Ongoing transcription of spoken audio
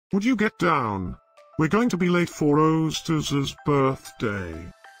Would you get down? We're going to be late for Öztaş's birthday.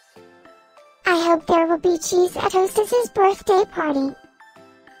 I hope there will be cheese at Öztaş's birthday party.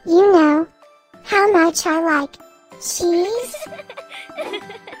 You know how much I like cheese.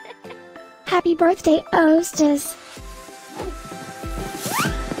 Happy birthday, Öztaş.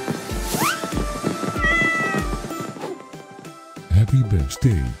 Happy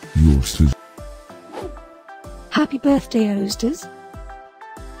birthday, Öztaş. Happy birthday, Öztaş.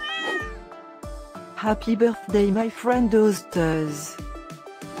 Happy birthday, my friend Öztaş.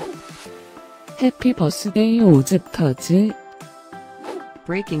 Happy birthday, Öztaş.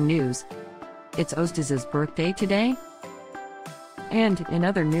 Breaking news. It's Öztaş's birthday today. And in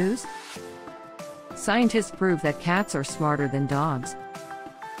other news, scientists prove that cats are smarter than dogs.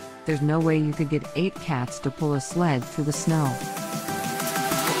 There's no way you could get 8 cats to pull a sled through the snow.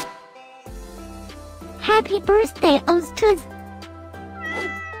 Happy birthday, Öztaş.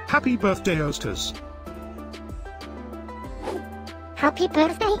 Happy birthday, Öztaş. Happy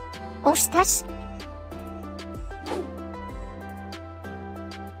birthday, Öztaş.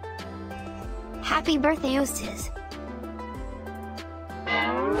 Happy birthday, Öztaş.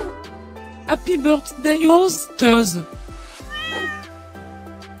 Happy birthday, Öztaş.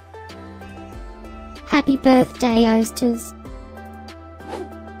 Happy birthday, Öztaş.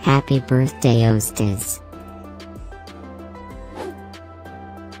 Happy birthday, Öztaş.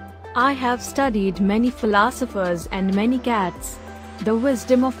 I have studied many philosophers and many cats. The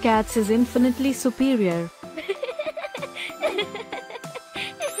wisdom of cats is infinitely superior.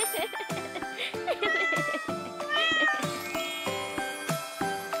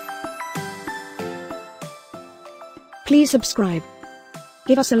 Please subscribe,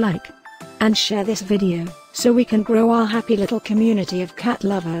 give us a like, and share this video, so we can grow our happy little community of cat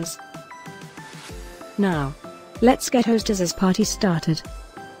lovers. Now, let's get Öztaş's party started.